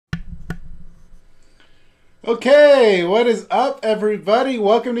Okay, what is up, everybody?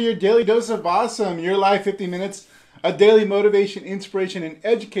 Welcome to your daily dose of awesome, your live 50 minutes of daily motivation, inspiration, and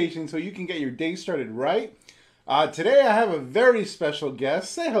education so you can get your day started right. Today, I have a very special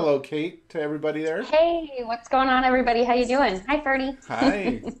guest. Say hello, Kate, to everybody there. Hey, what's going on, everybody? How you doing? Hi, Ferdy.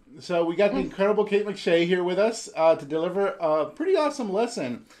 Hi. So, we got the incredible Kate McShea here with us to deliver a pretty awesome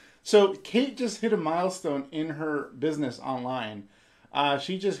lesson. So, Kate just hit a milestone in her business online.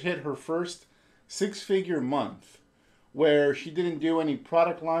 She just hit her first six-figure month, where she didn't do any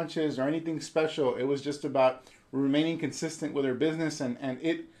product launches or anything special. It was just about remaining consistent with her business and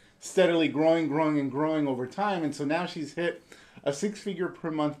it steadily growing, growing, and growing over time. And so now she's hit a six-figure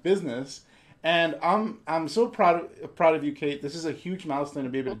per month business. And I'm so proud of you, Kate. This is a huge milestone to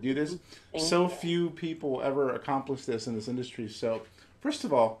be able to do this. Thank So few people ever accomplish this in this industry. So, first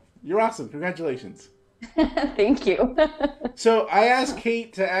of all, you're awesome. Congratulations. you. Thank you. So I asked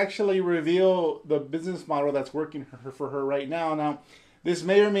Kate to actually reveal the business model that's working for her right now. Now, this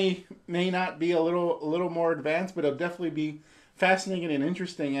may or may not be a little more advanced, but it'll definitely be fascinating and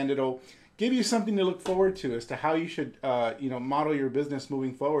interesting, and it'll give you something to look forward to as to how you should model your business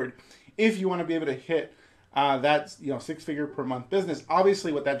moving forward if you want to be able to hit that six-figure per month business.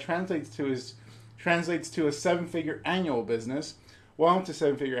 Obviously, what that translates to a seven-figure annual business, well, to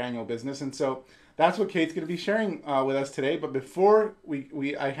seven-figure annual business, and so that's what Kate's going to be sharing with us today. But before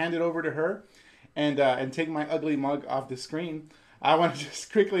I hand it over to her and take my ugly mug off the screen, I want to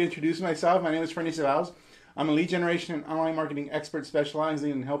just quickly introduce myself. My name is Fernie Savals. I'm a lead generation and online marketing expert specializing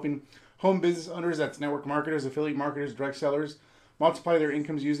in helping home business owners, that's network marketers, affiliate marketers, direct sellers, multiply their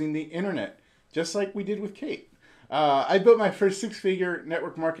incomes using the internet, just like we did with Kate. I built my first six-figure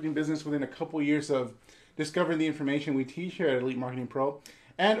network marketing business within a couple years of discovering the information we teach here at Elite Marketing Pro.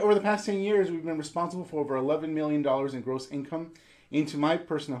 And over the past 10 years, we've been responsible for over $11 million in gross income into my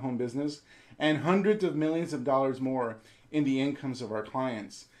personal home business and hundreds of millions of dollars more in the incomes of our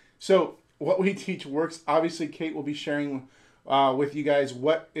clients. So, what we teach works. Obviously, Kate will be sharing with you guys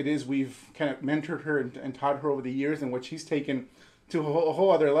what it is we've kind of mentored her and taught her over the years and what she's taken to a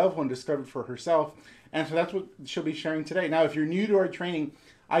whole other level and discovered for herself. And so that's what she'll be sharing today. Now, if you're new to our training,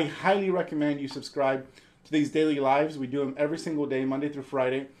 I highly recommend you subscribe to these daily lives. We do them every single day, Monday through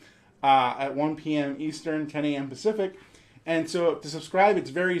Friday, at 1 p.m. Eastern, 10 a.m. Pacific. And so to subscribe,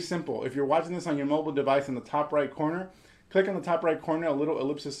 it's very simple. If you're watching this on your mobile device in the top right corner, click on the top right corner, a little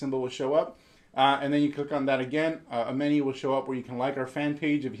ellipsis symbol will show up. And then you click on that again. A menu will show up where you can like our fan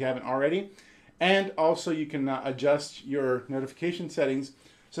page if you haven't already. And also you can adjust your notification settings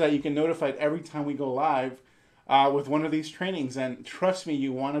so that you can notified every time we go live with one of these trainings. And trust me,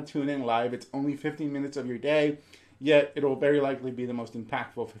 you want to tune in live. It's only 15 minutes of your day, yet it'll very likely be the most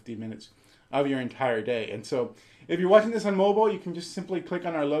impactful 15 minutes of your entire day. And so if you're watching this on mobile, you can just simply click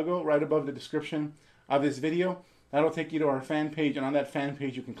on our logo right above the description of this video. That'll take you to our fan page, and on that fan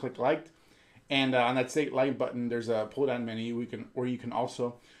page, you can click like. And on that state like button, there's a pull-down menu where you can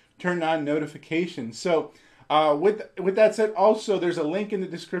also turn on notifications. So with that said, also there's a link in the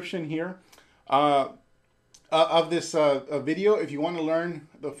description here uh, of this video. If you want to learn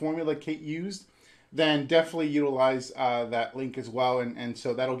the formula Kate used, then definitely utilize that link as well. And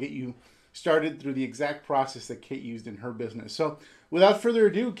so that'll get you started through the exact process that Kate used in her business. So without further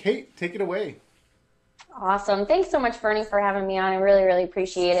ado, Kate, take it away. Awesome. Thanks so much, Fernie, for having me on. I really, really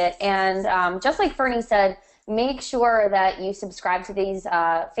appreciate it. And just like Fernie said, make sure that you subscribe to these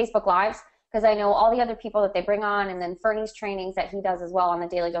Facebook Lives because I know all the other people that they bring on and then Fernie's trainings that he does as well on the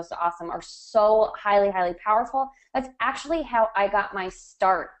Daily Dose of Awesome are so highly, highly powerful. That's actually how I got my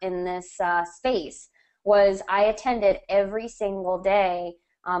start in this space was I attended every single day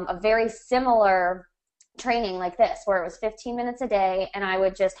a very similar training like this where it was 15 minutes a day and I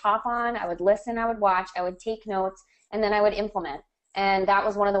would just hop on, I would listen, I would watch, I would take notes, and then I would implement. And that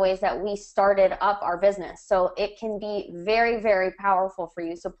was one of the ways that we started up our business. So it can be very, very powerful for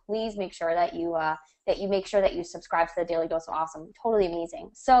you. So please make sure that you make sure that you subscribe to the Daily Dose of Awesome. Totally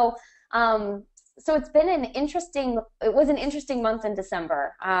amazing. So it's been it was an interesting month in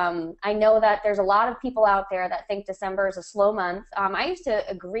December. I know that there's a lot of people out there that think December is a slow month. I used to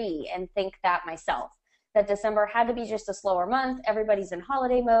agree and think that myself, that December had to be just a slower month. Everybody's in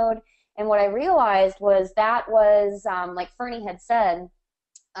holiday mode. And what I realized was that was, like Fernie had said,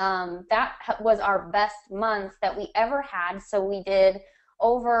 that was our best month that we ever had. So we did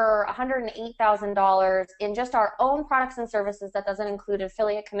over $108,000 in just our own products and services. That doesn't include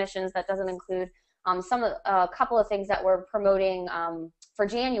affiliate commissions. That doesn't include a couple of things that we're promoting for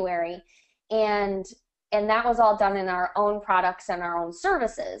January. And that was all done in our own products and our own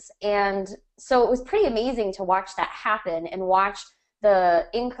services. And so it was pretty amazing to watch that happen and watch the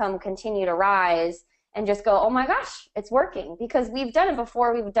income continue to rise. and just go, oh my gosh, it's working. Because we've done it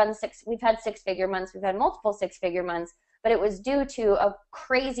before. We've had six-figure months, we've had multiple six-figure months, but it was due to a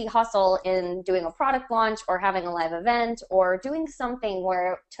crazy hustle in doing a product launch or having a live event or doing something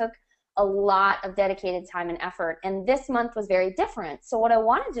where it took a lot of dedicated time and effort. And this month was very different. So what I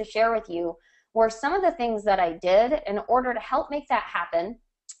wanted to share with you were some of the things that I did in order to help make that happen,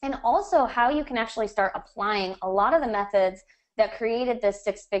 and also how you can actually start applying a lot of the methods that created this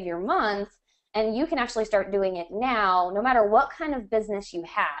six-figure month, and you can actually start doing it now, no matter what kind of business you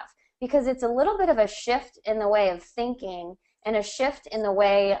have, because it's a little bit of a shift in the way of thinking and a shift in the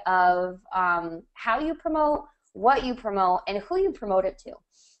way of how you promote, what you promote, and who you promote it to.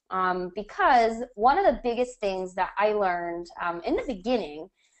 Because one of the biggest things that I learned in the beginning,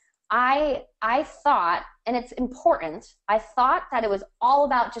 I thought, and it's important, I thought that it was all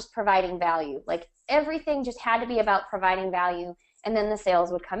about just providing value. Like everything just had to be about providing value, and then the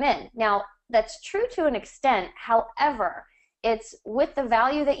sales would come in. Now, that's true to an extent. However, it's with the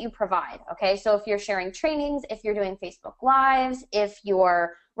value that you provide, okay? So if you're sharing trainings, if you're doing Facebook Lives, if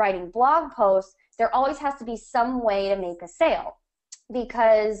you're writing blog posts, there always has to be some way to make a sale.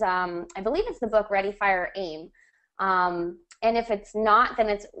 Because I believe it's the book Ready, Fire, Aim. And if it's not, then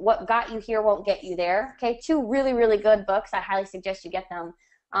it's What Got You Here Won't Get You There. Okay, two really, really good books. I highly suggest you get them.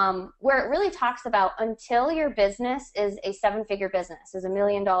 Where it really talks about until your business is a seven-figure business, is $1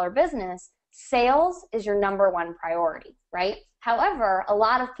 million business, sales is your number one priority, right? However, a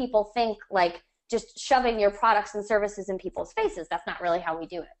lot of people think like just shoving your products and services in people's faces. That's not really how we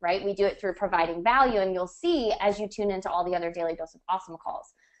do it, right? We do it through providing value, and you'll see as you tune into all the other Daily Dose of Awesome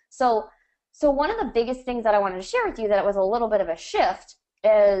calls. So one of the biggest things that I wanted to share with you that it was a little bit of a shift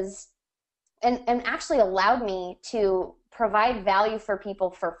is, and actually allowed me to provide value for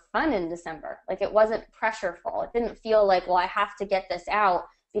people for fun in December. Like it wasn't pressureful. It didn't feel like, well, I have to get this out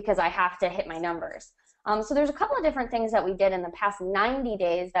because I have to hit my numbers. So there's a couple of different things that we did in the past 90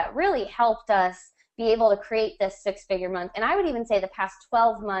 days that really helped us be able to create this six-figure month. And I would even say the past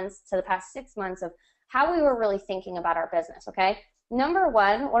 12 months to the past 6 months of how we were really thinking about our business, okay? Number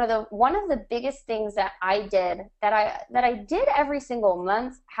one, one of the biggest things that I did, that I did every single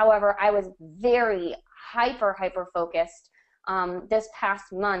month, however, I was very hyper focused this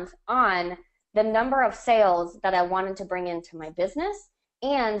past month on the number of sales that I wanted to bring into my business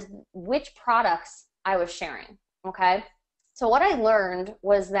and which products I was sharing, okay? So what I learned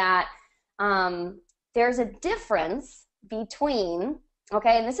was that there's a difference between,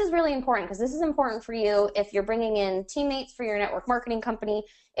 okay, and this is really important because this is important for you if you're bringing in teammates for your network marketing company,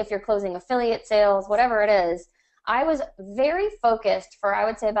 if you're closing affiliate sales, whatever it is. I was very focused for, I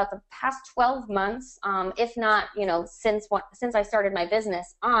would say, about the past 12 months, if not, since I started my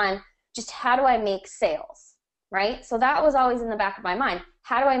business, on just how do I make sales, right? So that was always in the back of my mind.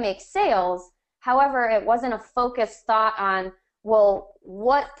 How do I make sales? However, it wasn't a focused thought on, well,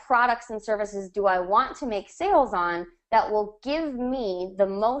 what products and services do I want to make sales on that will give me the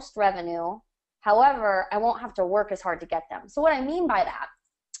most revenue? However, I won't have to work as hard to get them. So what I mean by that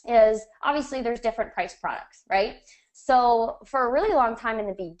is obviously there's different price products, right? So for a really long time in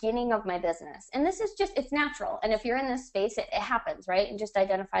the beginning of my business, and this is just, it's natural. And if you're in this space, it happens, right? And just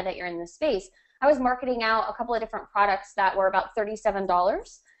identify that you're in this space. I was marketing out a couple of different products that were about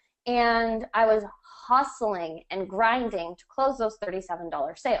 $37. And I was hustling and grinding to close those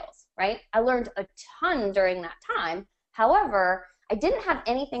 $37 sales, right? I learned a ton during that time. However, I didn't have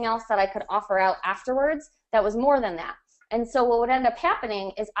anything else that I could offer out afterwards that was more than that. And so what would end up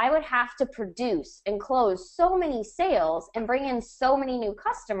happening is I would have to produce and close so many sales and bring in so many new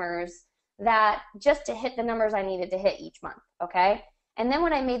customers that just to hit the numbers I needed to hit each month, okay? And then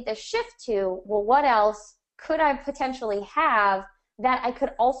when I made this shift to, well, what else could I potentially have that I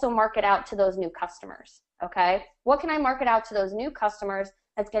could also market out to those new customers, okay? What can I market out to those new customers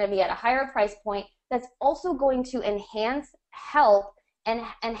that's going to be at a higher price point that's also going to enhance, help, and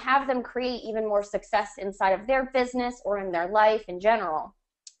have them create even more success inside of their business or in their life in general?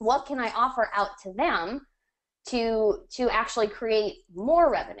 What can I offer out to them to actually create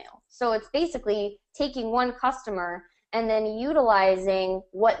more revenue? So it's basically taking one customer and then utilizing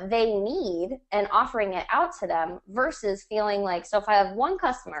what they need and offering it out to them versus feeling like, so if I have one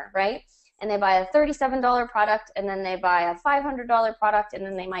customer, right, and they buy a $37 product and then they buy a $500 product and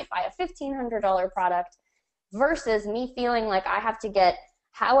then they might buy a $1,500 product, versus me feeling like I have to get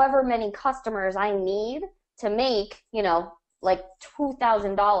however many customers I need to make, like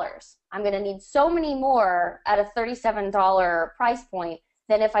 $2,000. I'm going to need so many more at a $37 price point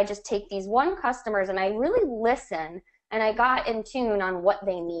than if I just take these one customers and I really listen and I got in tune on what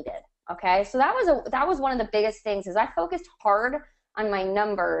they needed. Okay, so that was one of the biggest things is I focused hard on my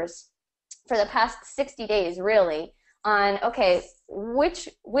numbers for the past 60 days really on, okay, which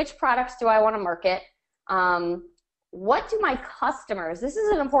products do I want to market? What do my customers, this is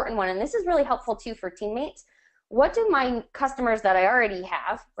an important one, and this is really helpful too for teammates. What do my customers that I already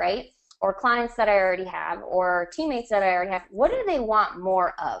have, right? Or clients that I already have, or teammates that I already have, what do they want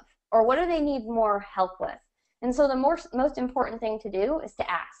more of? Or what do they need more help with? And so the most important thing to do is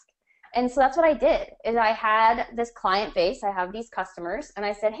to ask. And so that's what I did, is I had this client base, I have these customers, and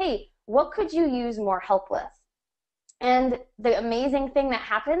I said, hey, what could you use more help with? And the amazing thing that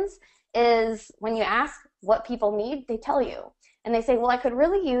happens is when you ask what people need, they tell you. And they say, well, I could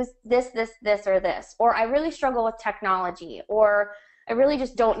really use this, or this, or I really struggle with technology, or I really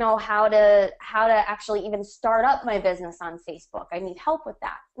just don't know how to actually even start up my business on Facebook. I need help with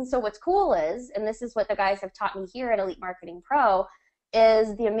that. And so what's cool is, and this is what the guys have taught me here at Elite Marketing Pro,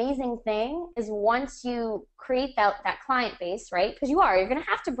 is the amazing thing is once you create that client base, right? Because you're going to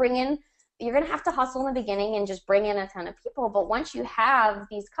have to hustle in the beginning and just bring in a ton of people. But once you have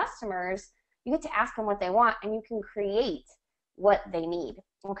these customers, you get to ask them what they want, and you can create what they need,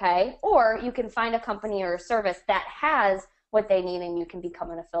 okay? Or you can find a company or a service that has what they need, and you can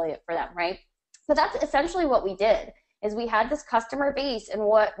become an affiliate for them, right? So that's essentially what we did, is we had this customer base, and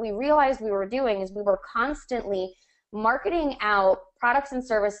what we realized we were doing is we were constantly marketing out products and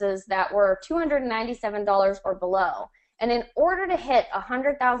services that were $297 or below. And in order to hit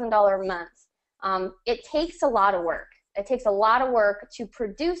 $100,000 month, it takes a lot of work. It takes a lot of work to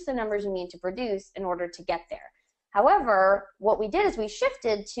produce the numbers you need to produce in order to get there. However, what we did is we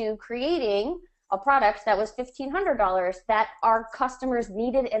shifted to creating a product that was $1,500 that our customers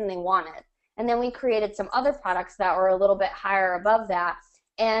needed and they wanted. And then we created some other products that were a little bit higher above that.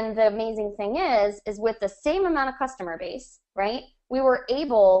 And the amazing thing is with the same amount of customer base, right, we were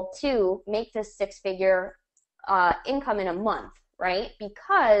able to make this six-figure income in a month, right,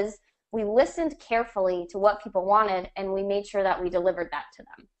 because we listened carefully to what people wanted, and we made sure that we delivered that to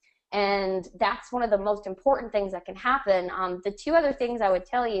them. And that's one of the most important things that can happen. The two other things I would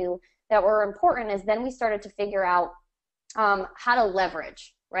tell you that were important is then we started to figure out how to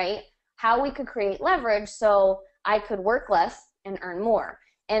leverage, right? How we could create leverage so I could work less and earn more,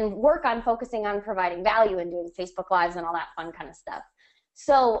 and work on focusing on providing value and doing Facebook Lives and all that fun kind of stuff.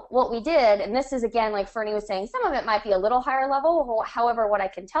 So what we did, and this is again, like Fernie was saying, some of it might be a little higher level. However, what I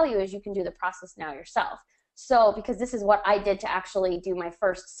can tell you is you can do the process now yourself. So because this is what I did to actually do my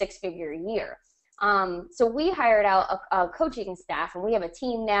first six-figure year. So we hired out a coaching staff, and we have a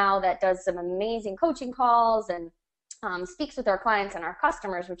team now that does some amazing coaching calls and speaks with our clients and our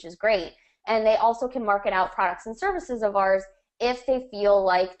customers, which is great. And they also can market out products and services of ours if they feel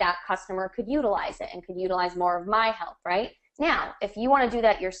like that customer could utilize it and could utilize more of my help, right? Now, if you want to do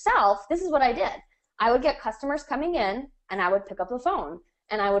that yourself, this is what I did. I would get customers coming in, and I would pick up the phone,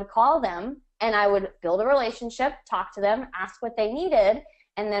 and I would call them, and I would build a relationship, talk to them, ask what they needed,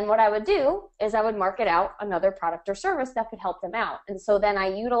 and then what I would do is I would market out another product or service that could help them out. And so then I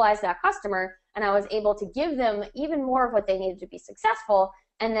utilized that customer, and I was able to give them even more of what they needed to be successful,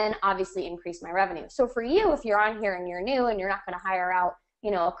 and then obviously increase my revenue. So for you, if you're on here and you're new and you're not going to hire out,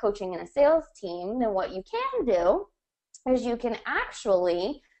 a coaching and a sales team, then what you can do is you can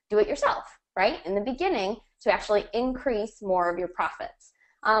actually do it yourself, right? In the beginning, to actually increase more of your profits.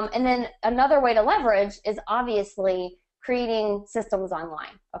 And then another way to leverage is obviously creating systems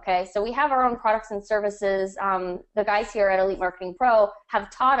online, okay? So we have our own products and services. The guys here at Elite Marketing Pro have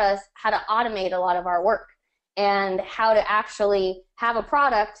taught us how to automate a lot of our work and how to actually have a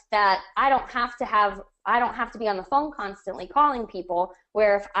product that I don't have to be on the phone constantly calling people,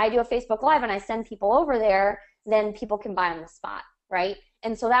 where if I do a Facebook Live and I send people over there, then people can buy on the spot, right?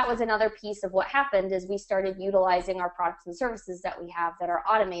 And so that was another piece of what happened, is we started utilizing our products and services that we have that are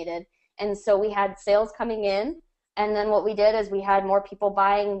automated. And so we had sales coming in, and then what we did is we had more people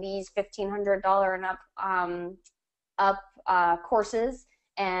buying these $1,500 and up courses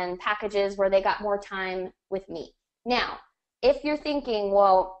and packages where they got more time with me. Now, if you're thinking,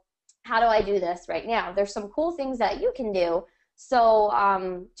 well, how do I do this right now? There's some cool things that you can do.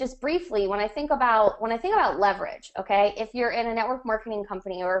 So just briefly, when I think about leverage, okay, if you're in a network marketing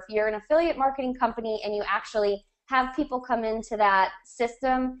company, or if you're an affiliate marketing company and you actually have people come into that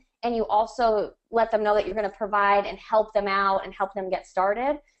system, and you also let them know that you're going to provide and help them out and help them get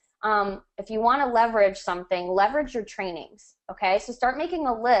started, if you want to leverage something, leverage your trainings, okay? So start making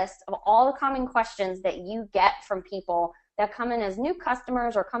a list of all the common questions that you get from people that come in as new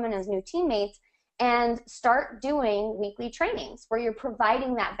customers or come in as new teammates, and start doing weekly trainings where you're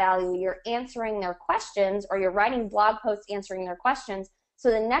providing that value, you're answering their questions, or you're writing blog posts answering their questions.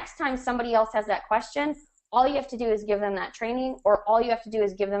 So the next time somebody else has that question, all you have to do is give them that training, or all you have to do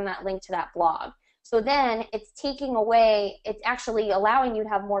is give them that link to that blog. So then it's taking away, it's actually allowing you to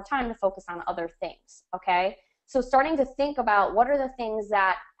have more time to focus on other things, okay? So starting to think about what are the things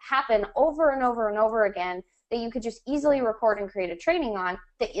that happen over and over and over again that you could just easily record and create a training on,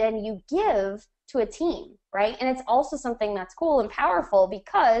 that then you give to a team, right? And it's also something that's cool and powerful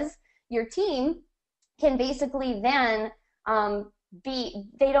because your team can basically then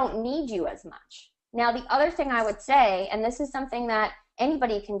they don't need you as much. Now, the other thing I would say, and this is something that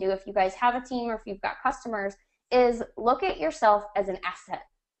anybody can do if you guys have a team or if you've got customers, is look at yourself as an asset,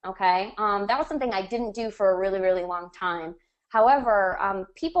 okay? That was something I didn't do for a really, really long time. However,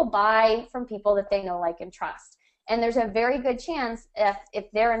 people buy from people that they know, like, and trust. And there's a very good chance if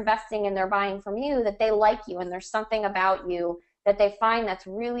they're investing and they're buying from you that they like you and there's something about you that they find that's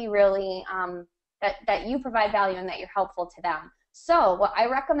really, really, that you provide value and that you're helpful to them. So what I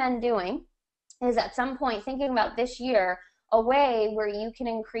recommend doing is at some point thinking about this year a way where you can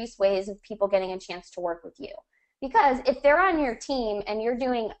increase ways of people getting a chance to work with you. Because if they're on your team and you're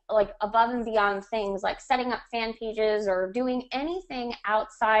doing like above and beyond things like setting up fan pages or doing anything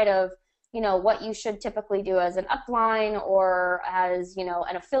outside of, you know, what you should typically do as an upline or as, you know,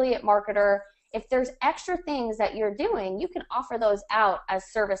 an affiliate marketer, if there's extra things that you're doing, you can offer those out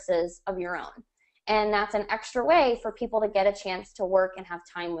as services of your own. And that's an extra way for people to get a chance to work and have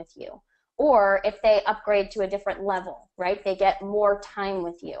time with you. Or if they upgrade to a different level, right, they get more time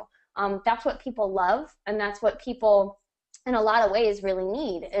with you. That's what people love, and that's what people, in a lot of ways, really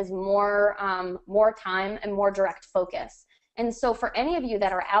need, is more time and more direct focus. And so for any of you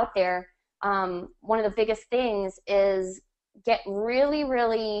that are out there, one of the biggest things is get really,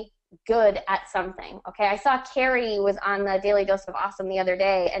 really good at something. Okay, I saw Carrie was on the Daily Dose of Awesome the other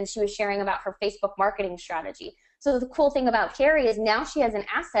day, and she was sharing about her Facebook marketing strategy. So the cool thing about Carrie is now she has an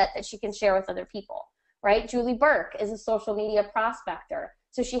asset that she can share with other people, right? Julie Burke is a social media prospector.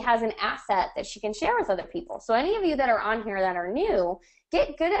 So she has an asset that she can share with other people. So any of you that are on here that are new,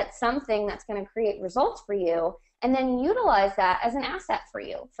 get good at something that's going to create results for you, and then utilize that as an asset for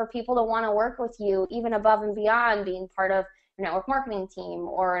you, for people to want to work with you even above and beyond being part of your network marketing team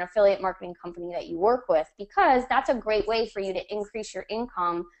or an affiliate marketing company that you work with, because that's a great way for you to increase your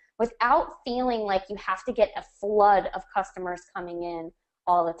income without feeling like you have to get a flood of customers coming in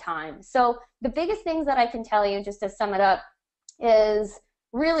all the time. So the biggest things that I can tell you, just to sum it up, is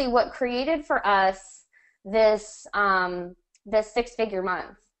really what created for us this this six-figure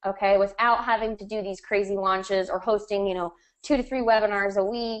month, okay, without having to do these crazy launches or hosting, you know, 2 to 3 webinars a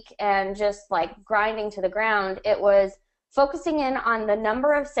week and just like grinding to the ground. It was focusing in on the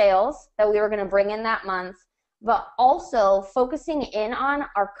number of sales that we were going to bring in that month, but also focusing in on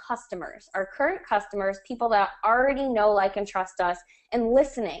our customers, our current customers, people that already know, like, and trust us, and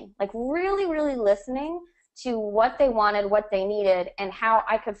listening, like really, really listening to what they wanted, what they needed, and how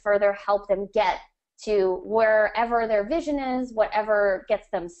I could further help them get to wherever their vision is, whatever gets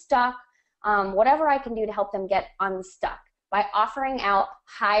them stuck, whatever I can do to help them get unstuck by offering out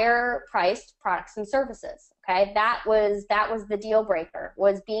higher priced products and services. Okay, that was the deal breaker,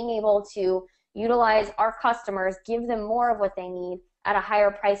 was being able to utilize our customers, give them more of what they need at a higher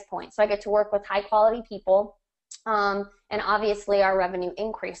price point. So I get to work with high quality people, and obviously our revenue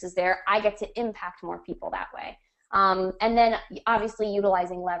increases there. I get to impact more people that way. And then obviously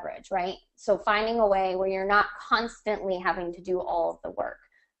utilizing leverage, right? So finding a way where you're not constantly having to do all of the work.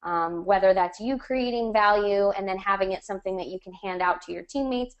 Whether that's you creating value and then having it something that you can hand out to your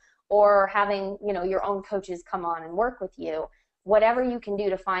teammates, or having, you know, your own coaches come on and work with you. Whatever you can do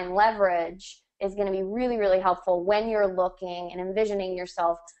to find leverage is going to be really, really helpful when you're looking and envisioning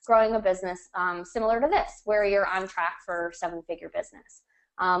yourself growing a business similar to this, where you're on track for 7-figure business.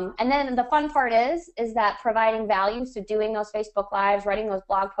 And then the fun part is that providing value, so doing those Facebook Lives, writing those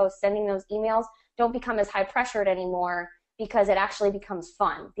blog posts, sending those emails, don't become as high pressured anymore, because it actually becomes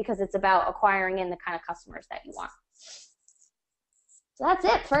fun, because it's about acquiring in the kind of customers that you want. So that's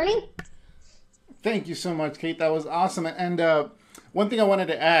it, Fernie. Thank you so much, Kate. That was awesome. And one thing I wanted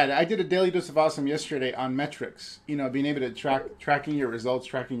to add, I did a Daily Dose of Awesome yesterday on metrics, you know, being able to tracking your results,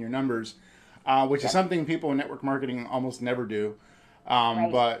 tracking your numbers, which is something people in network marketing almost never do.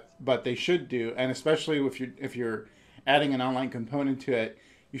 Right. But they should do, and especially if you're adding an online component to it,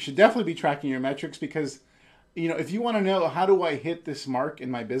 you should definitely be tracking your metrics, because, you know, if you want to know how do I hit this mark in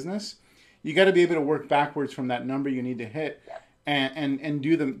my business, you got to be able to work backwards from that number you need to hit, and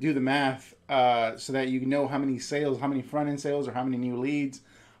do the math, so that you know how many sales, how many front end sales, or how many new leads,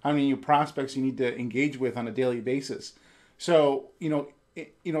 how many new prospects you need to engage with on a daily basis. So you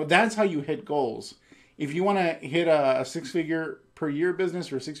know that's how you hit goals. If you want to hit a 6-figure per year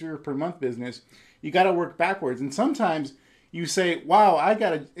business or a 6 figure per month business, you got to work backwards. And sometimes you say, wow,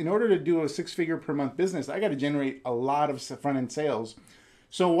 in order to do a 6 figure per month business, I got to generate a lot of front end sales.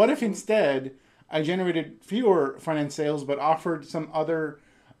 So what if instead I generated fewer front end sales, but offered some other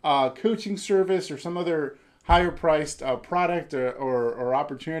coaching service or some other higher priced product or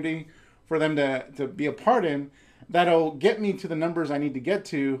opportunity for them to be a part in, that'll get me to the numbers I need to get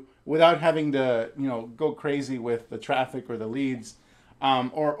to without having to, go crazy with the traffic or the leads,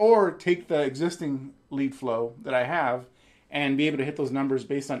 or take the existing lead flow that I have and be able to hit those numbers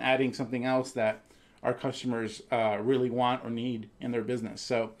based on adding something else that our customers really want or need in their business.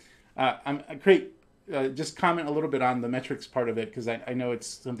 So I'm great. Just comment a little bit on the metrics part of it, because I know it's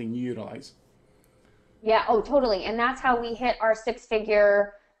something you utilize. Yeah, oh, totally. And that's how we hit our 6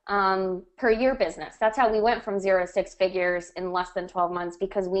 figure per year business. That's how we went from 0 to 6 figures in less than 12 months,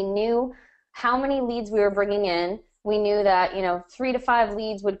 because we knew how many leads we were bringing in. We knew that, 3 to 5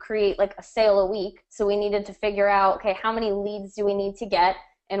 leads would create like a sale a week. So we needed to figure out, okay, how many leads do we need to get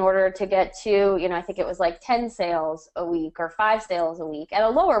in order to get to, I think it was like 10 sales a week or 5 sales a week at a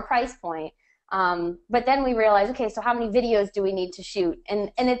lower price point. But then we realized, okay, so how many videos do we need to shoot?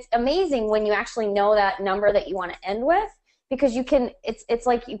 And it's amazing when you actually know that number that you want to end with, because you can, it's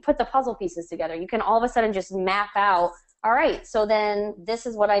like you put the puzzle pieces together. You can all of a sudden just map out, all right, so then this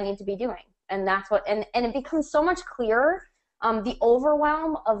is what I need to be doing. And that's what, and it becomes so much clearer. The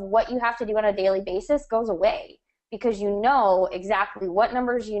overwhelm of what you have to do on a daily basis goes away, because you know exactly what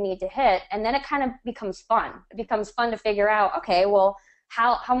numbers you need to hit. And then it kind of becomes fun. It becomes fun to figure out, okay, well,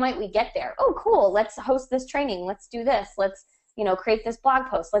 how might we get there? Oh, cool. Let's host this training. Let's do this. Let's, create this blog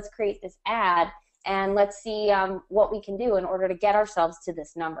post. Let's create this ad, and let's see what we can do in order to get ourselves to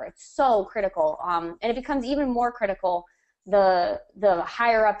this number. It's so critical. And it becomes even more critical the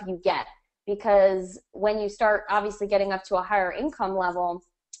higher up you get, because when you start obviously getting up to a higher income level,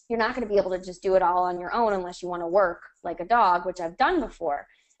 you're not going to be able to just do it all on your own unless you want to work like a dog, which I've done before.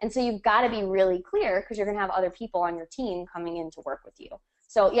 And so you've got to be really clear, because you're going to have other people on your team coming in to work with you.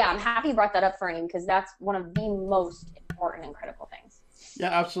 So yeah, I'm happy you brought that up, Fernie, because that's one of the most important and critical things. Yeah,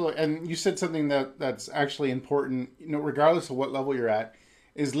 absolutely. And you said something that's actually important, regardless of what level you're at,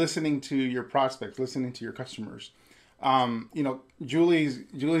 is listening to your prospects, listening to your customers. Julie's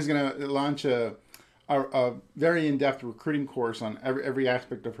going to launch a very in-depth recruiting course on every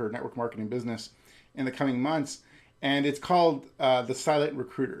aspect of her network marketing business in the coming months. And it's called the silent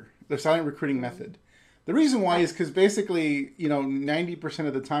recruiting method. The reason why is because basically, 90%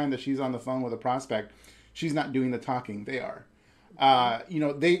 of the time that she's on the phone with a prospect, she's not doing the talking. They are.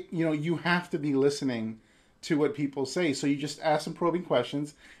 You have to be listening to what people say. So you just ask them probing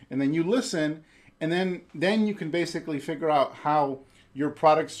questions, and then you listen, and then you can basically figure out how your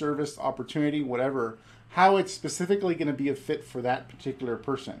product, service, opportunity, whatever, how it's specifically going to be a fit for that particular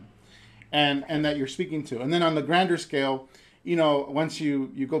person. And that you're speaking to. And then on the grander scale, once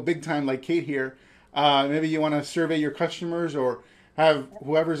you go big time like Kate here, maybe you want to survey your customers, or have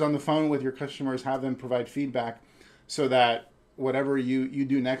whoever's on the phone with your customers, have them provide feedback, so that whatever you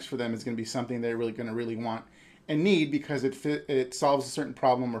do next for them is going to be something they're really going to really want and need, because it solves a certain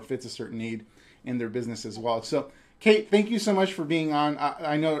problem or fits a certain need in their business as well. So Kate, thank you so much for being on.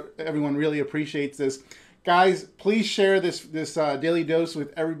 I know everyone really appreciates this. Guys, please share this daily dose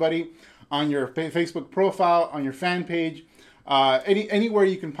with everybody on your Facebook profile, on your fan page, anywhere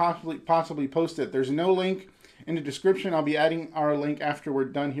you can possibly post it. There's no link in the description. I'll be adding our link after we're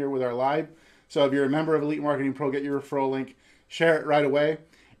done here with our live. So if you're a member of Elite Marketing Pro, get your referral link, share it right away,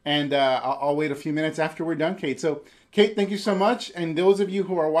 and I'll wait a few minutes after we're done, Kate. So Kate, thank you so much. And those of you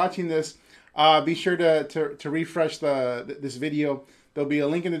who are watching this, be sure to refresh this video. There'll be a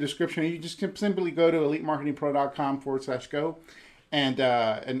link in the description. You just simply go to elitemarketingpro.com/go.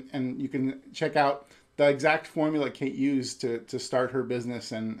 And you can check out the exact formula Kate used to start her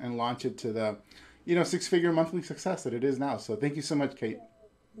business and launch it to the 6-figure monthly success that it is now. So thank you so much, Kate.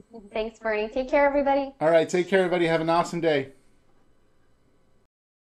 Thanks, Bernie. Take care, everybody. All right, take care, everybody. Have an awesome day.